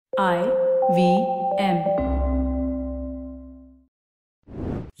IVM.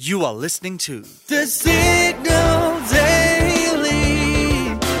 You are listening to The Signal Daily.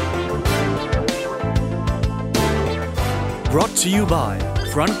 brought to you by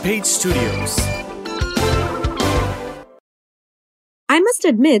Front Page Studios. I must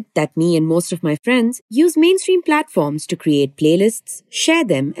admit that me and most of my friends use mainstream platforms to create playlists, share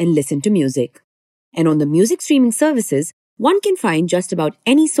them, and listen to music. And on the music streaming services, one can find just about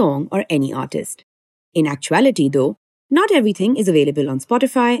any song or any artist. In actuality, though, not everything is available on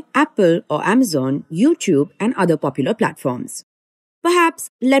Spotify, Apple, or Amazon, YouTube, and other popular platforms. Perhaps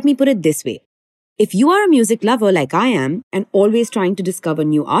let me put it this way. If you are a music lover like I am and always trying to discover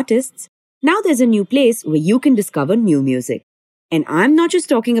new artists, now there's a new place where you can discover new music. And I'm not just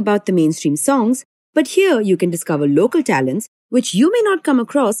talking about the mainstream songs, but here you can discover local talents which you may not come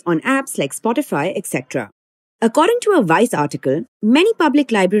across on apps like Spotify, etc. According to a Vice article, many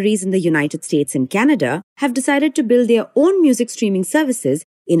public libraries in the United States and Canada have decided to build their own music streaming services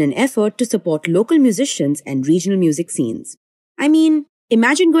in an effort to support local musicians and regional music scenes. I mean,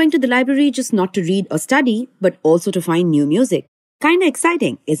 imagine going to the library just not to read or study, but also to find new music. Kinda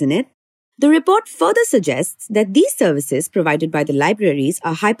exciting, isn't it? The report further suggests that these services provided by the libraries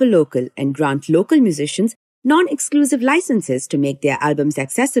are hyperlocal and grant local musicians non-exclusive licenses to make their albums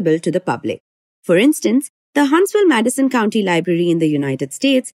accessible to the public. For instance, the Huntsville-Madison County Library in the United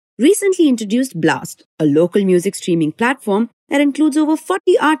States recently introduced Blast, a local music streaming platform that includes over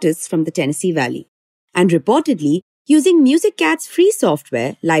 40 artists from the Tennessee Valley. And reportedly, using MusicCat's free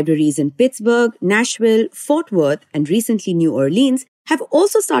software, libraries in Pittsburgh, Nashville, Fort Worth, and recently New Orleans have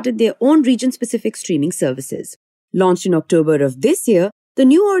also started their own region-specific streaming services. Launched in October of this year, the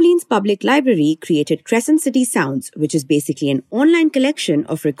New Orleans Public Library created Crescent City Sounds, which is basically an online collection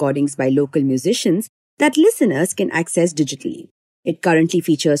of recordings by local musicians that listeners can access digitally. It currently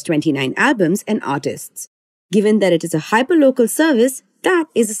features 29 albums and artists. Given that it is a hyperlocal service, that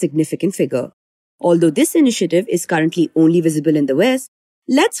is a significant figure. Although this initiative is currently only visible in the West,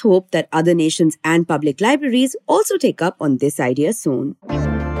 let's hope that other nations and public libraries also take up on this idea soon.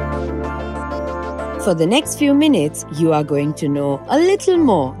 For the next few minutes, you are going to know a little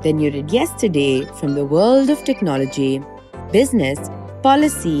more than you did yesterday from the world of technology, business,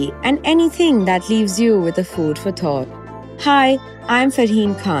 policy, and anything that leaves you with a food for thought. Hi, I'm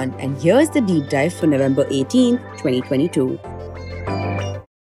Farheen Khan, and here's the deep dive for November 18, 2022.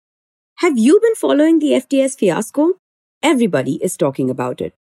 Have you been following the FTX fiasco? Everybody is talking about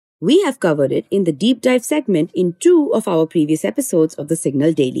it. We have covered it in the deep dive segment in 2 of our previous episodes of the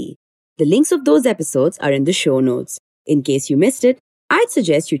Signal Daily. The links of those episodes are in the show notes. In case you missed it, I'd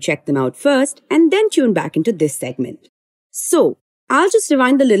suggest you check them out first and then tune back into this segment. So, I'll just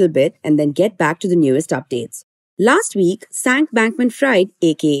rewind a little bit and then get back to the newest updates. Last week, Sam Bankman-Fried,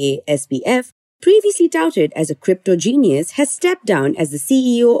 aka SBF, previously touted as a crypto genius, has stepped down as the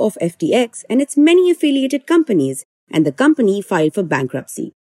CEO of FTX and its many affiliated companies, and the company filed for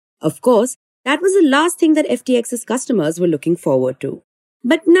bankruptcy. Of course, that was the last thing that FTX's customers were looking forward to.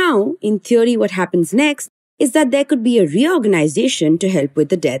 But now, in theory, what happens next is that there could be a reorganization to help with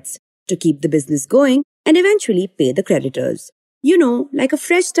the debts, to keep the business going, and eventually pay the creditors. You know, like a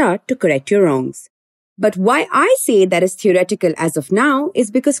fresh start to correct your wrongs. But why I say that is theoretical as of now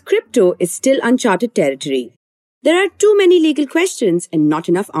is because crypto is still uncharted territory. There are too many legal questions and not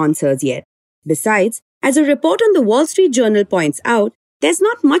enough answers yet. Besides, as a report on the Wall Street Journal points out, there's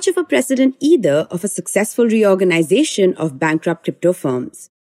not much of a precedent either of a successful reorganization of bankrupt crypto firms.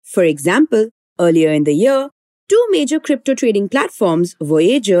 For example, earlier in the year, 2 major crypto trading platforms,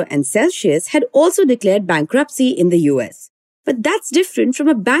 Voyager and Celsius, had also declared bankruptcy in the US. But that's different from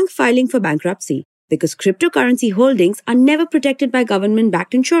a bank filing for bankruptcy, because cryptocurrency holdings are never protected by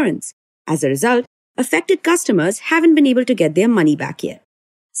government-backed insurance. As a result, affected customers haven't been able to get their money back yet.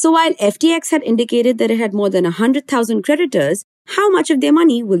 So while FTX had indicated that it had more than 100,000 creditors, how much of their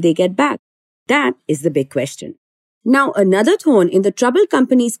money will they get back? That is the big question. Now, another thorn in the troubled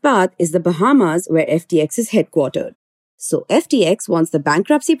company's path is the Bahamas, where FTX is headquartered. So FTX wants the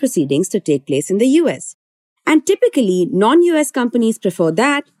bankruptcy proceedings to take place in the US. And typically, non-US companies prefer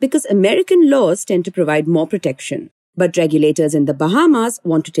that because American laws tend to provide more protection. But regulators in the Bahamas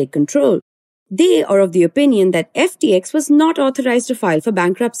want to take control. They are of the opinion that FTX was not authorized to file for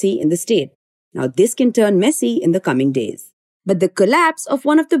bankruptcy in the state. Now, this can turn messy in the coming days. But the collapse of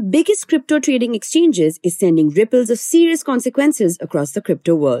one of the biggest crypto trading exchanges is sending ripples of serious consequences across the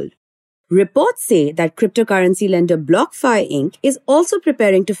crypto world. Reports say that cryptocurrency lender BlockFi Inc. is also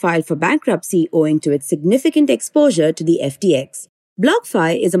preparing to file for bankruptcy owing to its significant exposure to the FTX.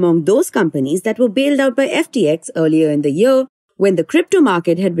 BlockFi is among those companies that were bailed out by FTX earlier in the year, when the crypto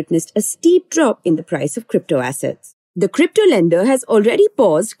market had witnessed a steep drop in the price of crypto assets. The crypto lender has already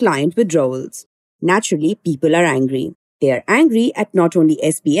paused client withdrawals. Naturally, people are angry. They are angry at not only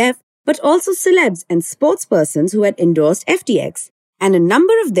SBF, but also celebs and sportspersons who had endorsed FTX. And a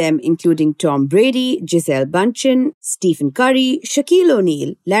number of them, including Tom Brady, Gisele Bündchen, Stephen Curry, Shaquille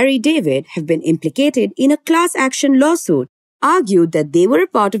O'Neal, Larry David, have been implicated in a class action lawsuit, argued that they were a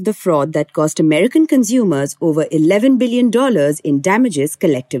part of the fraud that cost American consumers over $11 billion in damages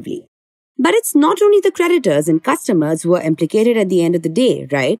collectively. But it's not only the creditors and customers who are implicated at the end of the day,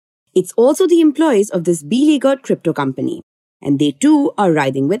 right? It's also the employees of this beleaguered crypto company. And they too are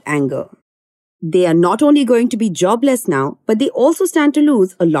writhing with anger. They are not only going to be jobless now, but they also stand to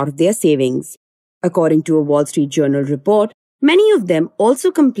lose a lot of their savings. According to a Wall Street Journal report, many of them also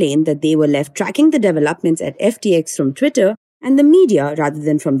complained that they were left tracking the developments at FTX from Twitter and the media rather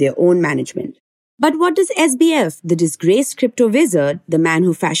than from their own management. But what does SBF, the disgraced crypto wizard, the man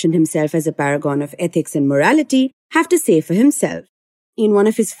who fashioned himself as a paragon of ethics and morality, have to say for himself? In one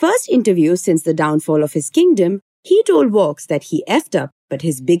of his first interviews since the downfall of his kingdom, he told Vox that he effed up, but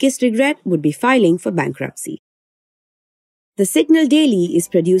his biggest regret would be filing for bankruptcy. The Signal Daily is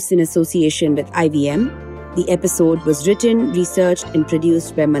produced in association with IVM. The episode was written, researched, and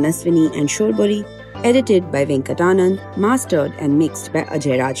produced by Manaswini and Shorbori, edited by Venkatanand, mastered and mixed by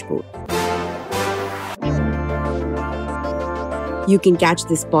Ajay Rajput. You can catch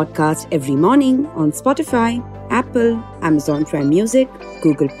this podcast every morning on Spotify, Apple, Amazon Prime Music,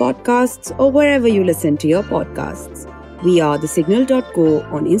 Google Podcasts, or wherever you listen to your podcasts. We are thesignal.co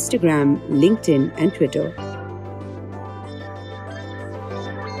on Instagram, LinkedIn, and Twitter.